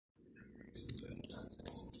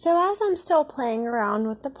So as I'm still playing around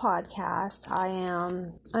with the podcast, I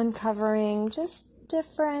am uncovering just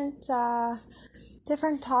different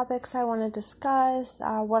topics I want to discuss,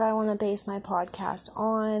 what I want to base my podcast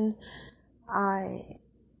on. I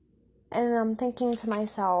and I'm thinking to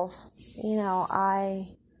myself,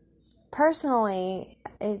 I personally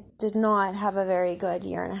it did not have a very good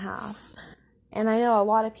year and a half, and I know a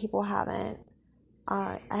lot of people haven't.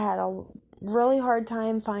 I had a really hard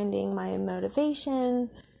time finding my motivation,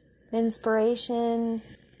 inspiration,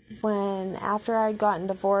 when after I'd gotten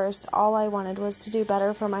divorced, all I wanted was to do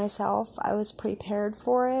better for myself. I was prepared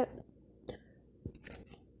for it.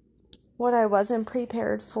 What I wasn't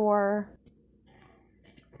prepared for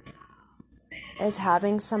is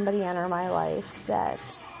having somebody enter my life that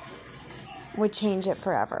would change it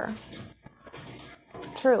forever.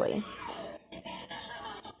 Truly.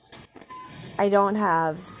 I don't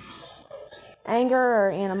have anger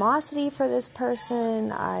or animosity for this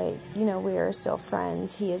person. We are still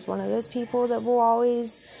friends. He is one of those people that will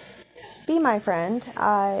always be my friend,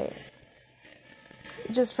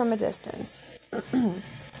 just from a distance.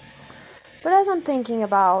 But as I'm thinking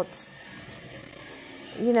about,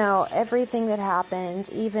 everything that happened,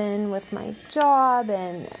 even with my job,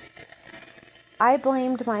 and I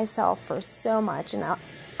blamed myself for so much, and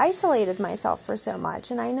isolated myself for so much,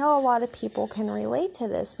 and I know a lot of people can relate to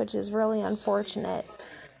this, which is really unfortunate.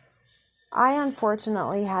 I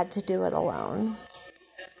unfortunately had to do it alone,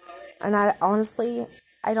 and I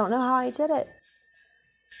don't know how I did it,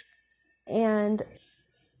 and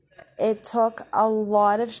it took a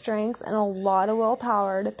lot of strength and a lot of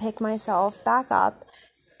willpower to pick myself back up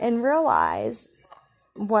and realize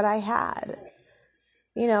what I had.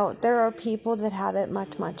 There are people that have it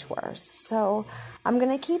much, much worse. So I'm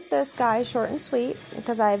going to keep this guy short and sweet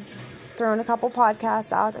because I've thrown a couple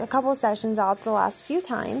podcasts out, a couple sessions out the last few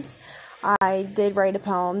times. I did write a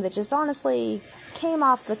poem that just honestly came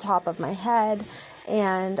off the top of my head,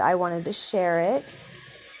 and I wanted to share it.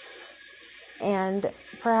 And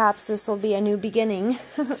perhaps this will be a new beginning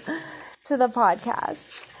to the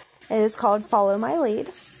podcast. It is called Follow My Lead.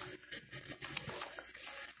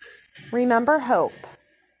 Remember hope,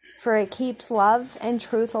 for it keeps love and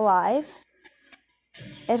truth alive.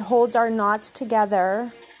 It holds our knots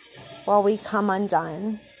together while we come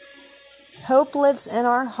undone. Hope lives in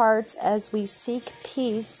our hearts as we seek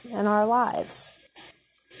peace in our lives.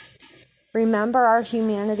 Remember our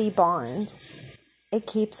humanity bond. It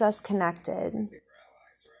keeps us connected.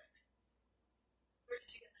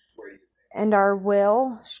 And our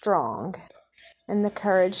will strong, and the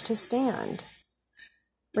courage to stand.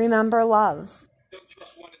 Remember love.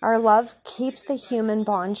 Our love keeps the human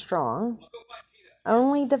bond strong.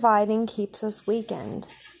 Only dividing keeps us weakened.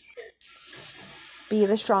 Be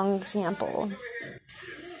the strong example.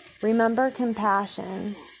 Remember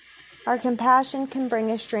compassion. Our compassion can bring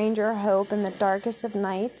a stranger hope in the darkest of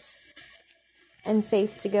nights and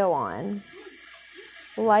faith to go on.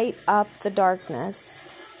 Light up the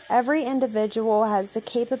darkness. Every individual has the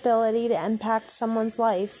capability to impact someone's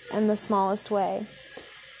life in the smallest way.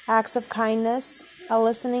 Acts of kindness, a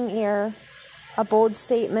listening ear, a bold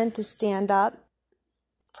statement to stand up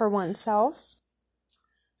for oneself.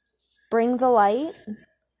 Bring the light.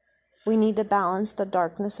 We need to balance the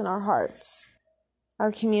darkness in our hearts,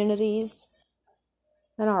 our communities,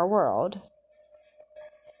 and our world.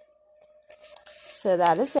 So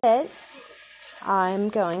that is it. I'm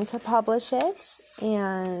going to publish it,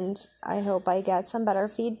 and I hope I get some better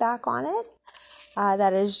feedback on it.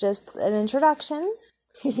 That is just an introduction.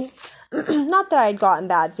 Not that I'd gotten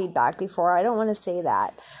bad feedback before. I don't want to say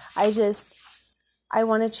that. I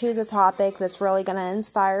want to choose a topic that's really going to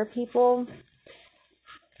inspire people.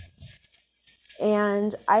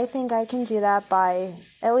 And I think I can do that by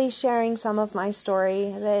at least sharing some of my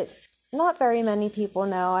story that not very many people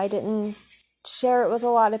know. I didn't share it with a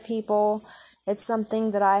lot of people. It's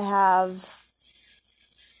something that I have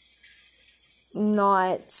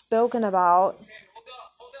not spoken about.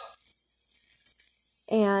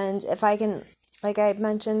 And if I can, like I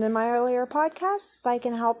mentioned in my earlier podcast, if I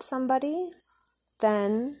can help somebody,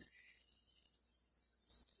 then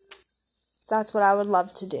that's what I would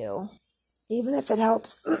love to do. Even if it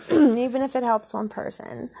helps, one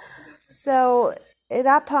person. So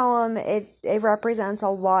that poem, it represents a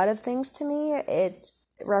lot of things to me. It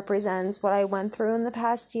represents what I went through in the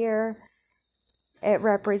past year. It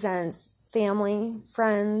represents family,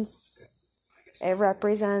 friends. It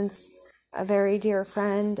represents a very dear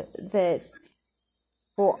friend that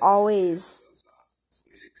will always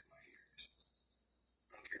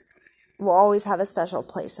have a special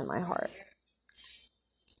place in my heart.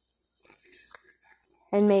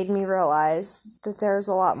 and made me realize that there's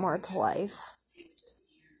a lot more to life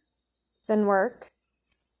than work.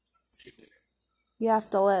 You have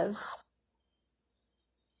to live.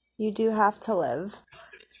 You do have to live.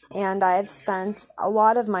 And I've spent a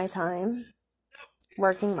lot of my time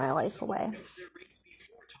working my life away.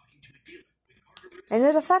 And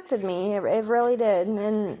it affected me. It really did.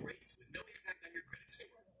 And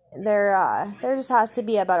there just has to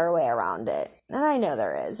be a better way around it. And I know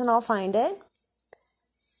there is. And I'll find it.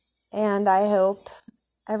 And I hope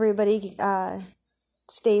everybody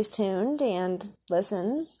stays tuned and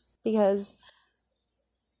listens, because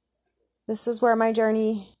this is where my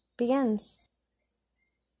journey begins.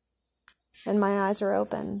 And my eyes are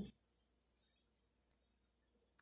open.